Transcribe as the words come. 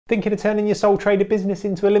Thinking of turning your sole trader business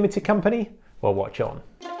into a limited company? Well, watch on.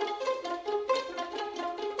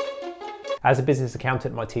 As a business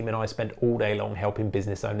accountant, my team and I spend all day long helping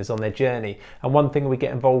business owners on their journey. And one thing we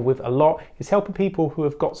get involved with a lot is helping people who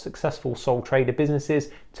have got successful sole trader businesses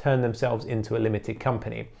turn themselves into a limited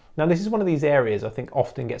company. Now, this is one of these areas I think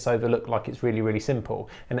often gets overlooked like it's really, really simple.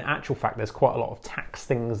 And in actual fact, there's quite a lot of tax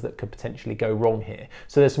things that could potentially go wrong here.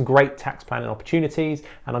 So there's some great tax planning opportunities,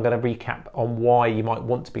 and I'm going to recap on why you might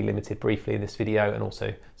want to be limited briefly in this video, and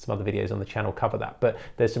also some other videos on the channel cover that. But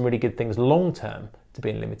there's some really good things long term to be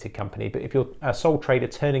in a limited company. But if you're a sole trader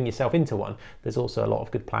turning yourself into one, there's also a lot of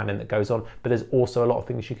good planning that goes on, but there's also a lot of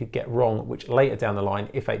things you could get wrong, which later down the line,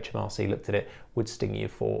 if HMRC looked at it, would sting you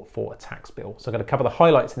for a tax bill. So I'm going to cover the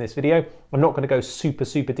highlights in this video. I'm not going to go super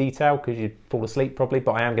detailed because you'd fall asleep probably,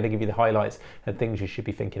 but I am going to give you the highlights and things you should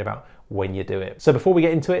be thinking about when you do it. So before we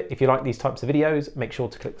get into it, if you like these types of videos, make sure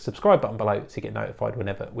to click the subscribe button below so you get notified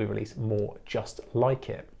whenever we release more just like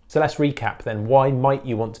it. So let's recap then. Why might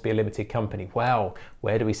you want to be a limited company? Well,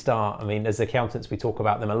 where do we start? I mean, as accountants, we talk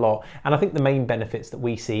about them a lot. And I think the main benefits that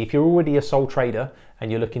we see, if you're already a sole trader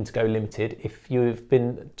and you're looking to go limited, if you've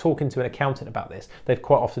been talking to an accountant about this, they've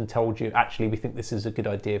quite often told you, actually, we think this is a good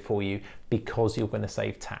idea for you because you're going to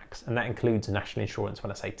save tax. And that includes national insurance.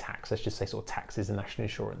 When I say tax, let's just say sort of taxes and national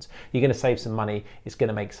insurance. You're going to save some money. It's going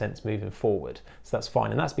to make sense moving forward. So that's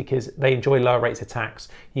fine. And that's because they enjoy lower rates of tax.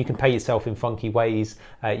 You can pay yourself in funky ways.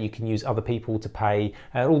 You can use other people to pay,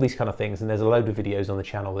 all these kind of things. And there's a load of videos on the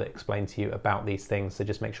channel that explain to you about these things. So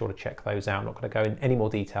just make sure to check those out. I'm not going to go in any more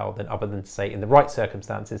detail than other than to say in the right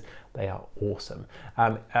circumstances, they are awesome.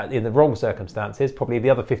 In the wrong circumstances, probably the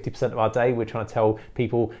other 50% of our day, we're trying to tell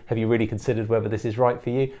people, have you really considered whether this is right for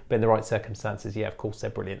you? But in the right circumstances, yeah, of course, they're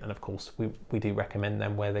brilliant. And of course, we do recommend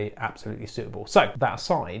them where they're absolutely suitable. So that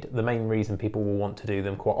aside, the main reason people will want to do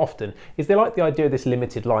them quite often is they like the idea of this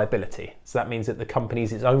limited liability. So that means that the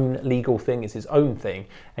company's its own legal thing, it's its own thing.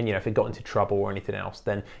 And, you know, if it got into trouble or anything else,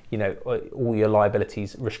 then, you know, all your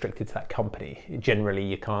liabilities restricted to that company. Generally,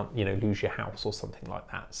 you can't, you know, lose your house or something like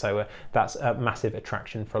that. So that's a massive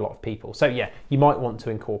attraction for a lot of people. So yeah, you might want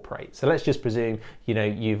to incorporate. So let's just presume, you know,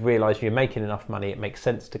 you've realized you're making enough money, it makes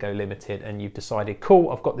sense to go limited, and you've decided,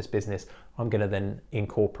 cool, I've got this business, I'm going to then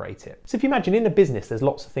incorporate it. So if you imagine in a business, there's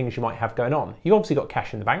lots of things you might have going on. You've obviously got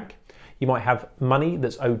cash in the bank. You might have money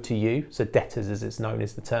that's owed to you, so debtors as it's known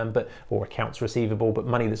is the term, or accounts receivable, but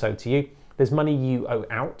money that's owed to you. There's money you owe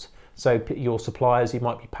out, so your suppliers you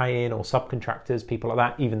might be paying, or subcontractors, people like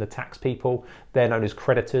that, even the tax people, they're known as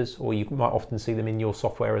creditors, or you might often see them in your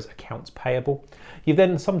software as accounts payable. You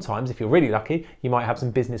then sometimes, if you're really lucky, you might have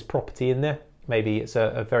some business property in there. Maybe it's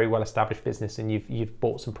a very well-established business and you've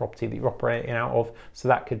bought some property that you're operating out of, so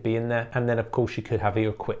that could be in there. And then of course you could have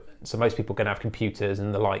your equipment. So most people are going to have computers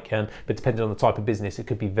and the like, but depending on the type of business, it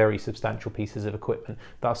could be very substantial pieces of equipment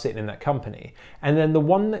that are sitting in that company. And then the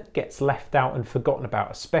one that gets left out and forgotten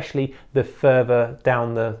about, especially the further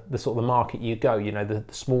down the sort of the market you go, you know, the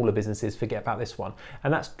smaller businesses forget about this one,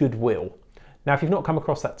 and that's goodwill. Now, if you've not come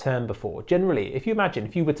across that term before, generally, if you imagine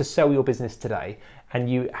if you were to sell your business today and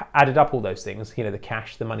you added up all those things, you know, the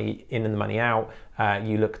cash, the money in and the money out,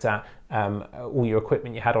 you looked at all your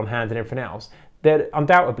equipment you had on hand and everything else, there'd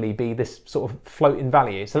undoubtedly be this sort of floating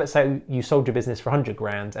value. So let's say you sold your business for 100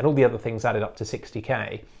 grand and all the other things added up to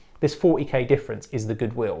 60K. This 40K difference is the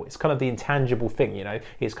goodwill. It's kind of the intangible thing, you know,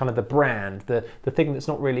 it's kind of the brand, the thing that's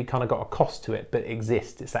not really kind of got a cost to it, but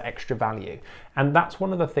exists. It's that extra value. And that's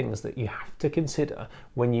one of the things that you have to consider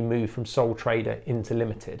when you move from sole trader into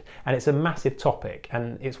limited. And it's a massive topic.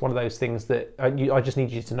 And it's one of those things that I just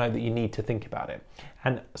need you to know that you need to think about it.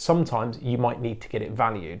 And sometimes you might need to get it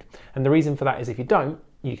valued. And the reason for that is if you don't,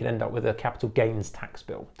 you can end up with a capital gains tax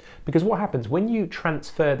bill. Because what happens when you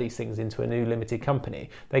transfer these things into a new limited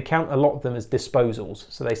company, they count a lot of them as disposals.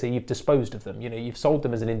 So they say you've disposed of them, you know, you've sold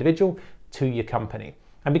them as an individual to your company.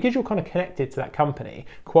 And because you're kind of connected to that company,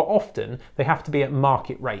 quite often they have to be at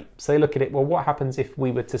market rate. So they look at it, well, what happens if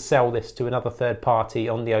we were to sell this to another third party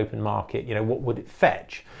on the open market? You know, what would it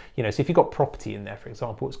fetch? You know, so if you've got property in there, for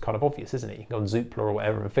example, it's kind of obvious, isn't it? You can go on Zoopla or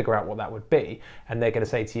whatever and figure out what that would be. And they're going to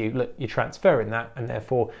say to you, look, you're transferring that, and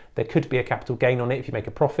therefore there could be a capital gain on it if you make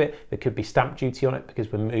a profit. There could be stamp duty on it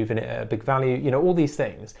because we're moving it at a big value, you know, all these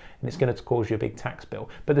things. And it's going to cause you a big tax bill.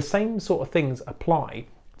 But the same sort of things apply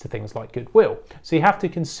to things like Goodwill. So you have to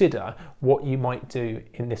consider what you might do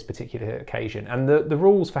in this particular occasion. And the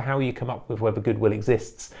rules for how you come up with whether Goodwill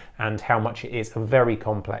exists and how much it is are very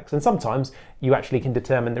complex. And sometimes you actually can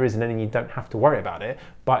determine there isn't any and you don't have to worry about it.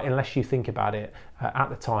 But unless you think about it at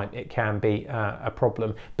the time, it can be a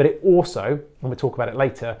problem. But it also, and we'll talk about it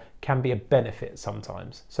later, can be a benefit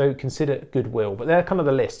sometimes. So consider Goodwill. But they're kind of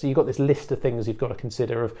the list. So you've got this list of things you've got to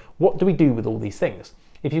consider of what do we do with all these things.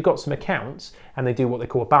 If you've got some accounts and they do what they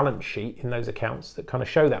call a balance sheet in those accounts that kind of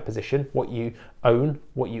show that position, what you own,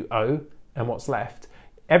 what you owe, and what's left,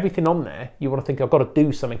 everything on there, you want to think, I've got to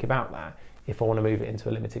do something about that if I want to move it into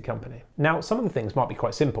a limited company. Now, some of the things might be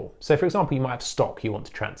quite simple. So for example, you might have stock you want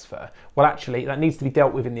to transfer. Well, actually that needs to be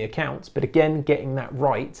dealt with in the accounts, but again, getting that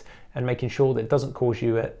right and making sure that it doesn't cause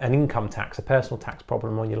you an income tax, a personal tax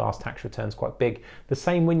problem on your last tax return is quite big. The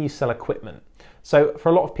same when you sell equipment. So for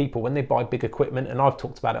a lot of people, when they buy big equipment, and I've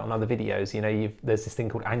talked about it on other videos, there's this thing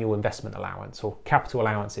called annual investment allowance or capital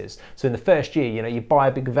allowances. So in the first year, you buy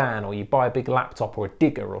a big van or you buy a big laptop or a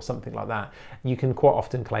digger or something like that, you can quite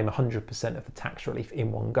often claim 100% of the tax relief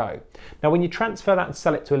in one go. Now, when you transfer that and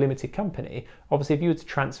sell it to a limited company, obviously if you were to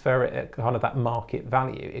transfer it at kind of that market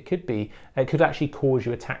value, it could actually cause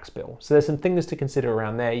you a tax bill. So there's some things to consider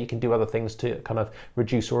around there. You can do other things to kind of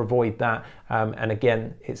reduce or avoid that. And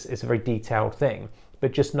again, it's a very detailed thing.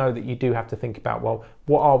 But just know that you do have to think about, well,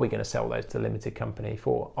 what are we going to sell those to the limited company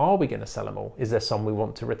for? Are we going to sell them all? Is there some we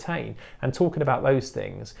want to retain? And talking about those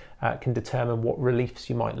things can determine what reliefs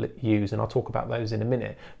you might use, and I'll talk about those in a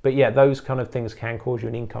minute. But yeah, those kind of things can cause you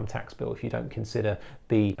an income tax bill if you don't consider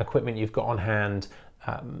the equipment you've got on hand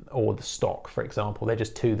or the stock, for example. They're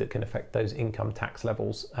just two that can affect those income tax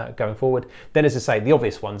levels going forward. Then, as I say, the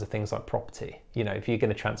obvious ones are things like property. If you're going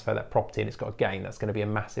to transfer that property and it's got a gain, that's going to be a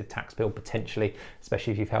massive tax bill potentially,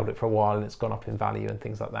 especially if you've held it for a while and it's gone up in value and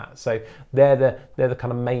things like that. So they're the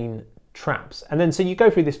kind of main traps. And then so you go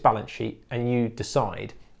through this balance sheet and you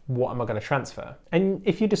decide, what am I going to transfer? And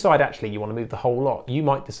if you decide actually you want to move the whole lot, you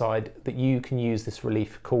might decide that you can use this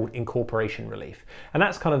relief called Incorporation relief. And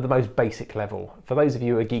that's kind of the most basic level. For those of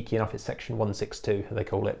you who are geeky enough, it's section 162, they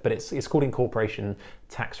call it, but it's called Incorporation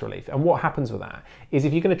tax relief. And what happens with that is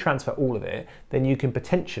if you're going to transfer all of it, then you can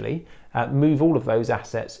potentially move all of those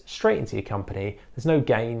assets straight into your company. There's no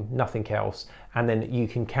gain, nothing else. And then you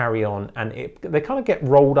can carry on, and they kind of get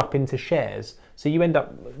rolled up into shares. So you end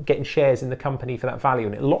up getting shares in the company for that value,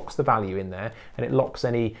 and it locks the value in there, and it locks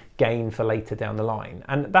any gain for later down the line.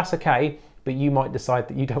 And that's okay, but you might decide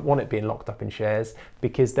that you don't want it being locked up in shares,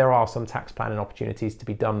 because there are some tax planning opportunities to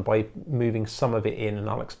be done by moving some of it in, and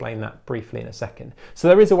I'll explain that briefly in a second. So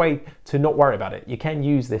there is a way to not worry about it. You can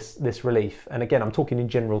use this relief, and again, I'm talking in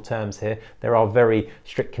general terms here. There are very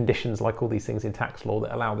strict conditions, like all these things in tax law,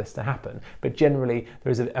 that allow this to happen, but generally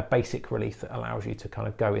there is a basic relief that allows you to kind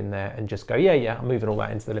of go in there and just go, yeah, I'm moving all that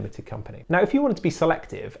into the limited company. Now, if you wanted to be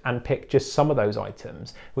selective and pick just some of those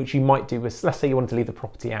items, which you might do with, let's say you wanted to leave the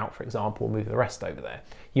property out, for example, move the rest over there,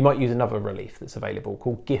 you might use another relief that's available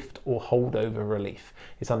called gift or holdover relief.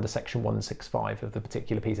 It's under section 165 of the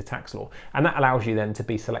particular piece of tax law, and that allows you then to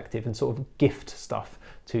be selective and sort of gift stuff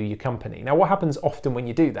to your company. Now, what happens often when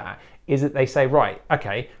you do that is that they say, right,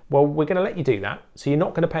 okay, well, we're going to let you do that, so you're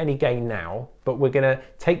not going to pay any gain now, but we're going to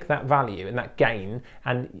take that value and that gain,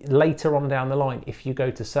 and later on down the line, if you go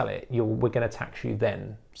to sell it, we're going to tax you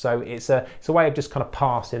then. So it's a way of just kind of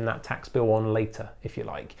passing that tax bill on later, if you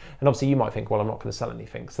like. And obviously you might think, well, I'm not going to sell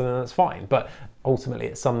anything, so then that's fine. But ultimately,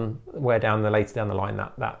 it's somewhere later down the line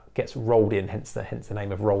that gets rolled in, hence the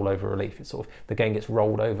name of rollover relief. It's sort of the gain gets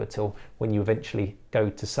rolled over till when you eventually go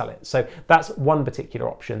to sell it. So that's one particular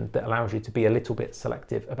option that allows you to be a little bit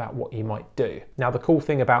selective about what you might do. Now, the cool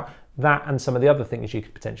thing about that and some of the other things you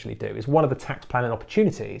could potentially do is one of the tax planning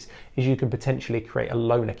opportunities is you can potentially create a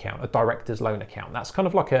loan account, a director's loan account. That's kind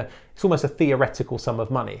of like it's almost a theoretical sum of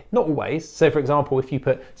money. Not always. So for example, if you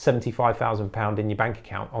put £75,000 in your bank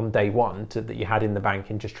account on day one that you had in the bank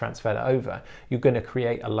and just transferred it over, you're going to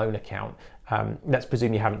create a loan account. Let's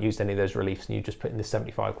presume you haven't used any of those reliefs and you just put in this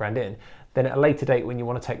 75 grand in. Then at a later date, when you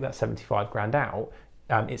want to take that 75 grand out,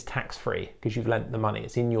 it's tax-free because you've lent the money.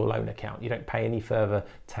 It's in your loan account. You don't pay any further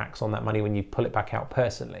tax on that money when you pull it back out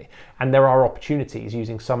personally. And there are opportunities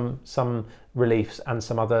using some reliefs and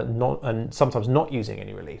some other and sometimes not using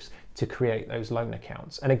any reliefs to create those loan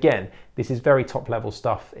accounts. And again, this is very top-level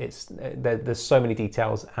stuff. There's so many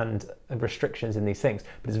details and restrictions in these things,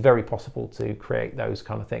 but it's very possible to create those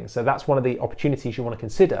kind of things. So that's one of the opportunities you want to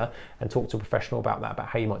consider and talk to a professional about that, about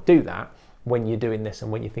how you might do that. when you're doing this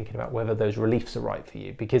and when you're thinking about whether those reliefs are right for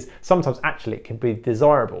you, because sometimes actually it can be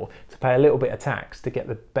desirable to pay a little bit of tax to get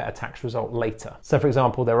the better tax result later. So for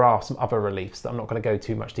example, there are some other reliefs that I'm not going to go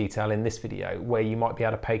too much detail in this video, where you might be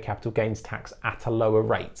able to pay capital gains tax at a lower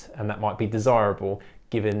rate, and that might be desirable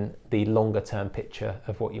given the longer term picture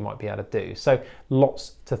of what you might be able to do. So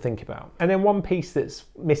lots to think about. And then one piece that's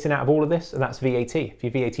missing out of all of this, and that's VAT. If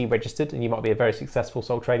you're VAT registered, and you might be a very successful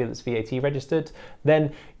sole trader that's VAT registered,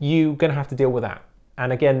 then you're going to have to deal with that.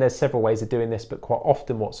 And again, there's several ways of doing this, but quite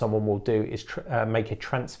often what someone will do is make a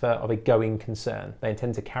transfer of a going concern. They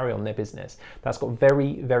intend to carry on their business. That's got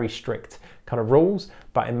very, very strict kind of rules,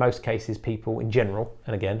 but in most cases, people in general,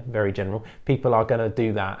 and again, very general, people are going to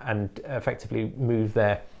do that and effectively move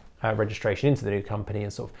their registration into the new company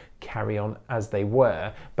and sort of carry on as they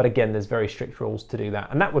were. But again, there's very strict rules to do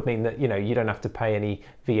that. And that would mean that, you know, you don't have to pay any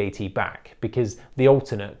VAT back, because the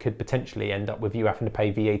alternate could potentially end up with you having to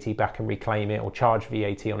pay VAT back and reclaim it, or charge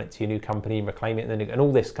VAT on it to your new company and reclaim it, and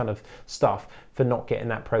all this kind of stuff for not getting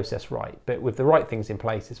that process right. But with the right things in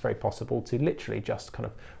place, it's very possible to literally just kind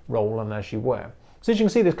of roll on as you were. So as you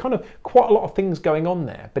can see, there's kind of quite a lot of things going on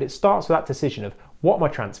there, but it starts with that decision of, what am I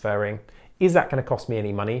transferring? Is that going to cost me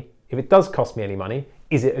any money? If it does cost me any money,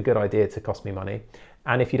 is it a good idea to cost me money?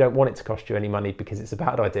 And if you don't want it to cost you any money because it's a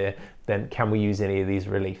bad idea, then can we use any of these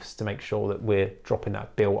reliefs to make sure that we're dropping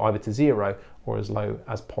that bill either to zero or as low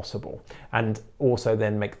as possible? And also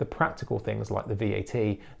then make the practical things like the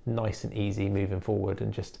VAT nice and easy moving forward,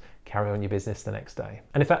 and just carry on your business the next day.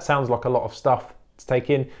 And if that sounds like a lot of stuff to take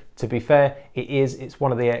in, to be fair, it's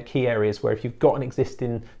one of the key areas where if you've got an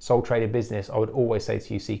existing sole trader business, I would always say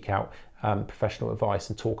to you, seek out professional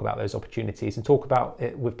advice and talk about those opportunities, and talk about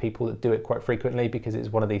it with people that do it quite frequently, because it's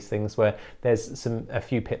one of these things where there's a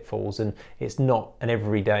few pitfalls, and it's not an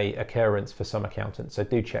everyday occurrence for some accountants. So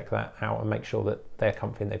do check that out and make sure that they're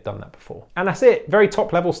confident they've done that before. And that's it, very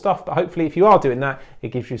top level stuff, but hopefully if you are doing that, it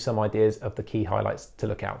gives you some ideas of the key highlights to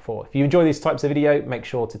look out for. If you enjoy these types of video, make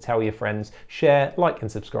sure to tell your friends, share, like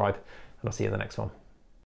and subscribe, and I'll see you in the next one.